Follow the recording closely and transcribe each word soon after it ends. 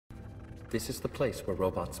This is the place where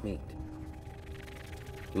robots meet.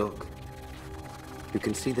 Look, you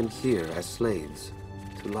can see them here as slaves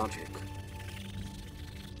to logic.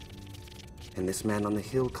 And this man on the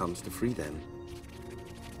hill comes to free them.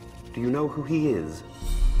 Do you know who he is?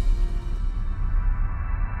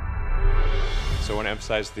 So I want to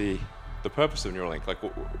emphasize the purpose of Neuralink. Like,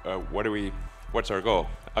 what's our goal?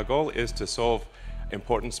 Our goal is to solve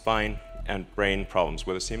important spine and brain problems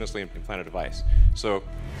with a seamlessly implanted device. So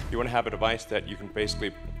you want to have a device that you can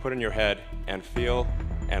basically put in your head and feel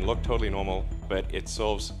and look totally normal, but it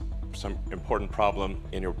solves some important problem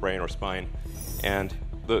in your brain or spine. And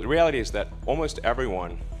the reality is that almost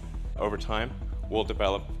everyone over time will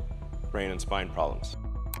develop brain and spine problems.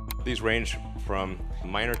 These range from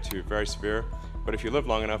minor to very severe, but if you live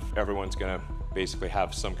long enough, everyone's going to basically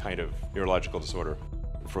have some kind of neurological disorder,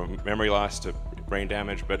 from memory loss to brain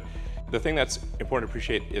damage. But the thing that's important to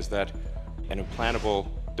appreciate is that an implantable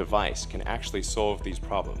device can actually solve these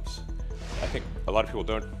problems. I think a lot of people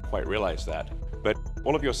don't quite realize that. But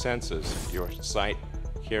all of your senses, your sight,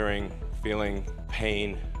 hearing, feeling,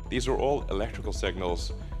 pain, these are all electrical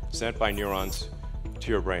signals sent by neurons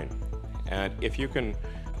to your brain. And if you can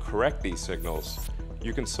correct these signals,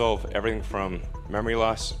 you can solve everything from memory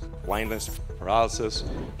loss, blindness, paralysis,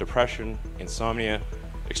 depression, insomnia,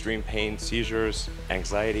 extreme pain, seizures,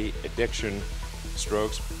 anxiety, addiction,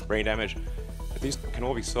 strokes, brain damage. These can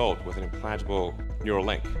all be solved with an implantable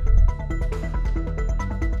Neuralink.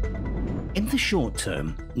 In the short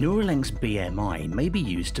term, Neuralink's BMI may be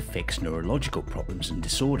used to fix neurological problems and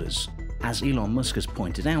disorders. As Elon Musk has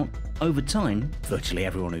pointed out, over time, virtually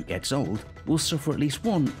everyone who gets old will suffer at least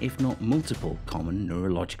one, if not multiple, common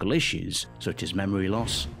neurological issues, such as memory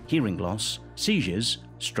loss, hearing loss, seizures,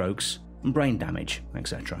 strokes, and brain damage,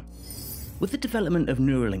 etc. With the development of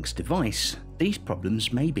Neuralink's device, these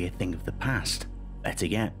problems may be a thing of the past. Better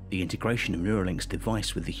yet, the integration of Neuralink's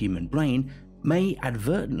device with the human brain may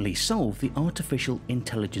advertently solve the artificial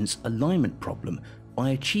intelligence alignment problem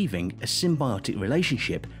by achieving a symbiotic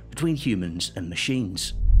relationship between humans and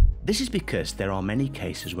machines. This is because there are many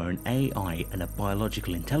cases where an AI and a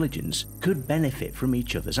biological intelligence could benefit from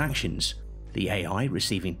each other's actions, the AI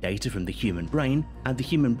receiving data from the human brain and the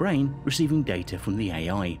human brain receiving data from the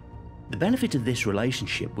AI. The benefit of this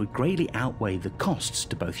relationship would greatly outweigh the costs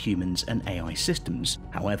to both humans and AI systems.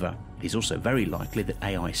 However, it is also very likely that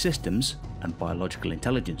AI systems and biological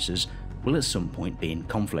intelligences will at some point be in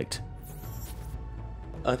conflict.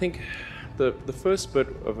 I think the first bit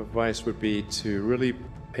of advice would be to really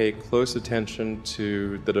pay close attention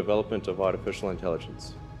to the development of artificial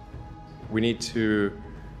intelligence. We need to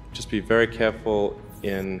just be very careful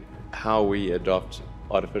in how we adopt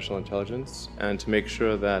artificial intelligence and to make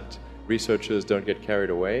sure that researchers don't get carried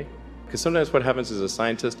away. Because sometimes what happens is a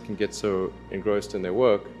scientist can get so engrossed in their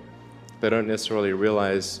work, they don't necessarily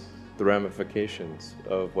realize the ramifications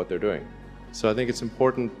of what they're doing. So I think it's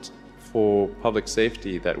important for public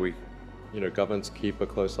safety that governments keep a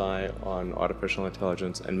close eye on artificial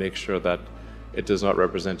intelligence and make sure that it does not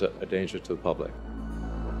represent a danger to the public.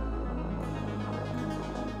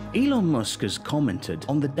 Elon Musk has commented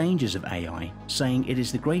on the dangers of AI, saying it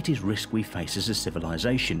is the greatest risk we face as a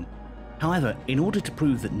civilization. However, in order to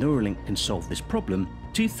prove that Neuralink can solve this problem,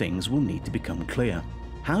 two things will need to become clear.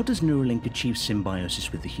 How does Neuralink achieve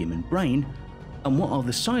symbiosis with the human brain? And what are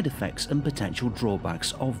the side effects and potential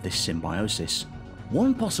drawbacks of this symbiosis?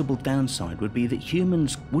 One possible downside would be that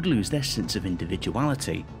humans would lose their sense of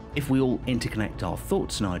individuality if we all interconnect our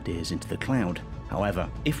thoughts and ideas into the cloud. However,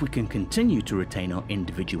 if we can continue to retain our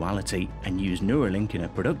individuality and use Neuralink in a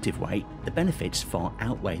productive way, the benefits far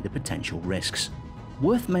outweigh the potential risks.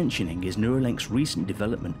 Worth mentioning is Neuralink's recent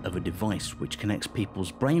development of a device which connects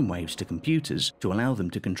people's brainwaves to computers to allow them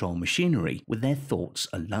to control machinery with their thoughts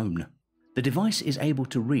alone. The device is able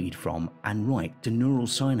to read from and write to neural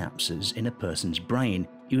synapses in a person's brain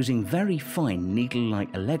using very fine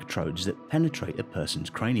needle-like electrodes that penetrate a person's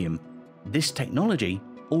cranium. This technology,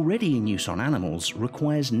 already in use on animals,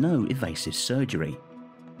 requires no invasive surgery.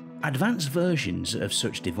 Advanced versions of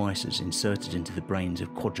such devices inserted into the brains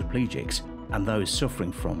of quadriplegics and those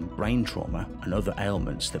suffering from brain trauma and other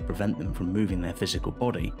ailments that prevent them from moving their physical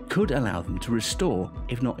body could allow them to restore,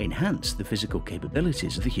 if not enhance, the physical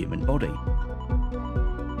capabilities of the human body.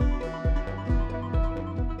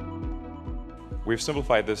 We've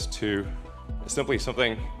simplified this to simply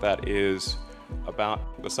something that is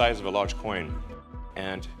about the size of a large coin,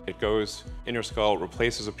 and it goes in your skull,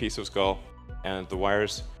 replaces a piece of skull, and the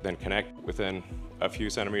wires then connect within a few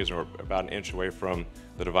centimeters or about an inch away from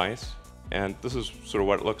the device. And this is sort of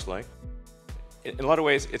what it looks like. In a lot of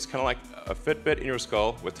ways, it's kind of like a Fitbit in your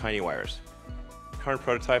skull with tiny wires. current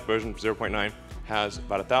prototype, version 0.9, has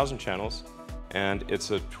about 1,000 channels, and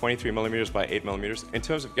it's a 23 millimeters by 8 millimeters. In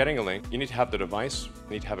terms of getting a link, you need to have the device, you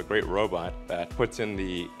need to have a great robot that puts in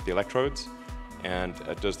the electrodes and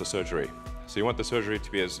does the surgery. So you want the surgery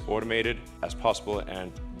to be as automated as possible,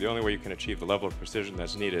 and the only way you can achieve the level of precision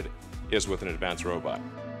that's needed is with an advanced robot.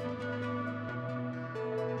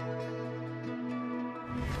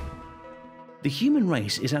 The human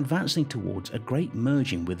race is advancing towards a great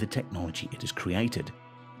merging with the technology it has created,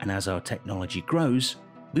 and as our technology grows,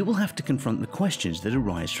 we will have to confront the questions that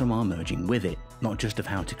arise from our merging with it, not just of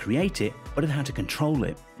how to create it, but of how to control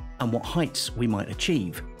it, and what heights we might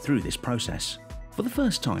achieve through this process. For the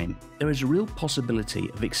first time, there is a real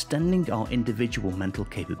possibility of extending our individual mental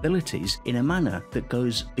capabilities in a manner that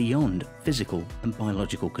goes beyond physical and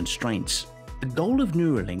biological constraints. The goal of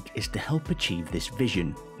Neuralink is to help achieve this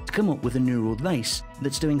vision, to come up with a neural lace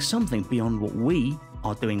that's doing something beyond what we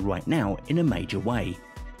are doing right now in a major way.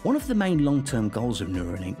 One of the main long-term goals of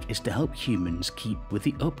Neuralink is to help humans keep with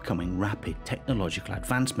the upcoming rapid technological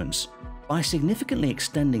advancements. By significantly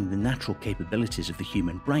extending the natural capabilities of the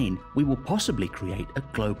human brain, we will possibly create a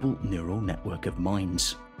global neural network of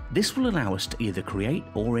minds. This will allow us to either create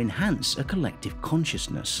or enhance a collective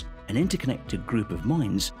consciousness, an interconnected group of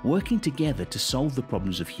minds working together to solve the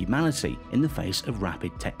problems of humanity in the face of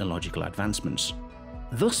rapid technological advancements.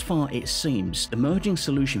 Thus far, it seems the merging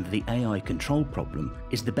solution for the AI control problem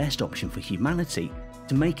is the best option for humanity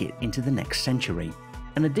to make it into the next century.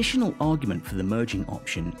 An additional argument for the merging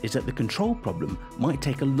option is that the control problem might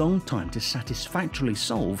take a long time to satisfactorily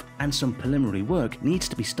solve, and some preliminary work needs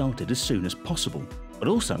to be started as soon as possible, but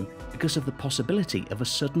also because of the possibility of a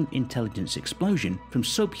sudden intelligence explosion from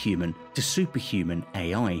subhuman to superhuman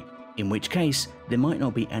AI, in which case there might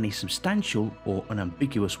not be any substantial or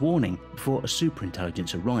unambiguous warning before a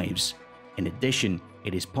superintelligence arrives. In addition,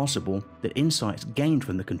 it is possible that insights gained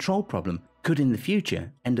from the control problem could in the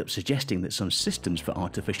future end up suggesting that some systems for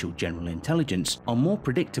artificial general intelligence are more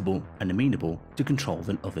predictable and amenable to control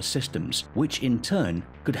than other systems, which in turn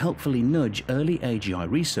could helpfully nudge early AGI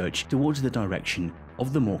research towards the direction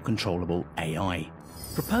of the more controllable AI.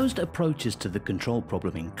 Proposed approaches to the control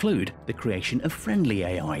problem include the creation of friendly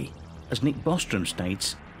AI. As Nick Bostrom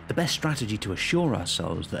states, the best strategy to assure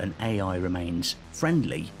ourselves that an AI remains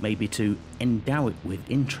friendly may be to endow it with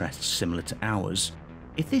interests similar to ours.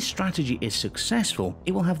 If this strategy is successful,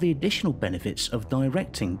 it will have the additional benefits of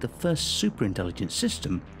directing the first superintelligent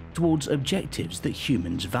system towards objectives that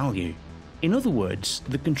humans value. In other words,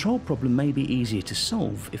 the control problem may be easier to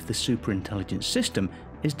solve if the superintelligent system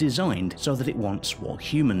is designed so that it wants what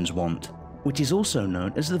humans want, which is also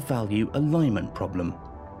known as the value alignment problem.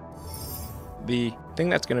 The thing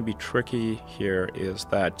that's going to be tricky here is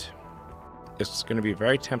that it's going to be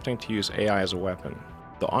very tempting to use AI as a weapon.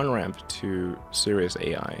 The on-ramp to serious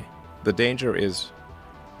AI, the danger is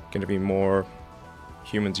going to be more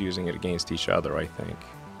humans using it against each other, I think,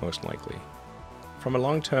 most likely. From a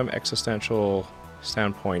long-term existential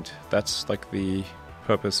standpoint, that's like the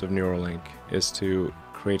purpose of Neuralink, is to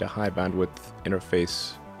create a high bandwidth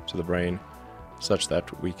interface to the brain such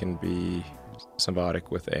that we can be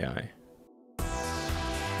symbiotic with AI.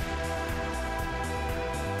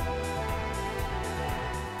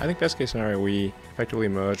 I think best case scenario, we effectively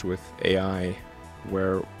merge with AI,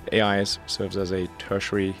 where AI serves as a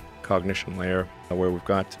tertiary cognition layer, where we've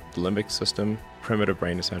got the limbic system, primitive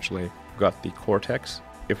brain essentially, we've got the cortex.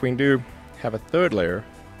 If we can have a third layer,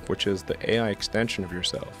 which is the AI extension of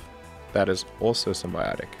yourself, that is also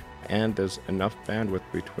symbiotic, and there's enough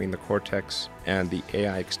bandwidth between the cortex and the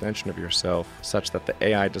AI extension of yourself such that the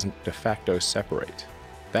AI doesn't de facto separate,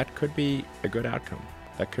 that could be a good outcome.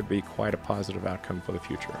 That could be quite a positive outcome for the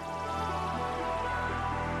future.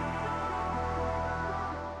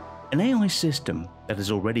 An AI system that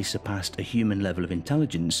has already surpassed a human level of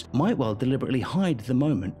intelligence might well deliberately hide the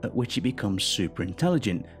moment at which it becomes super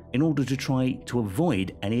intelligent in order to try to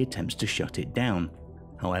avoid any attempts to shut it down.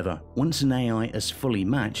 However, once an AI has fully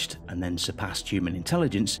matched and then surpassed human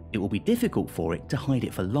intelligence, it will be difficult for it to hide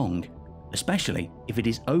it for long, especially if it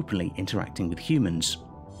is openly interacting with humans.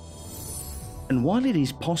 And while it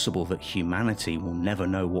is possible that humanity will never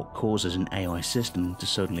know what causes an AI system to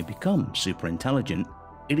suddenly become super intelligent,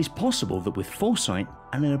 it is possible that with foresight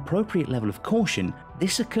and an appropriate level of caution,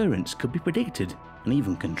 this occurrence could be predicted and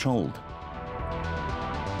even controlled.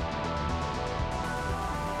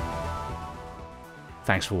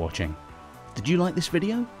 Thanks for watching. Did you like this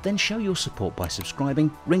video? Then show your support by subscribing,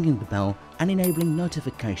 ringing the bell, and enabling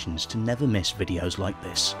notifications to never miss videos like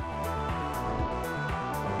this.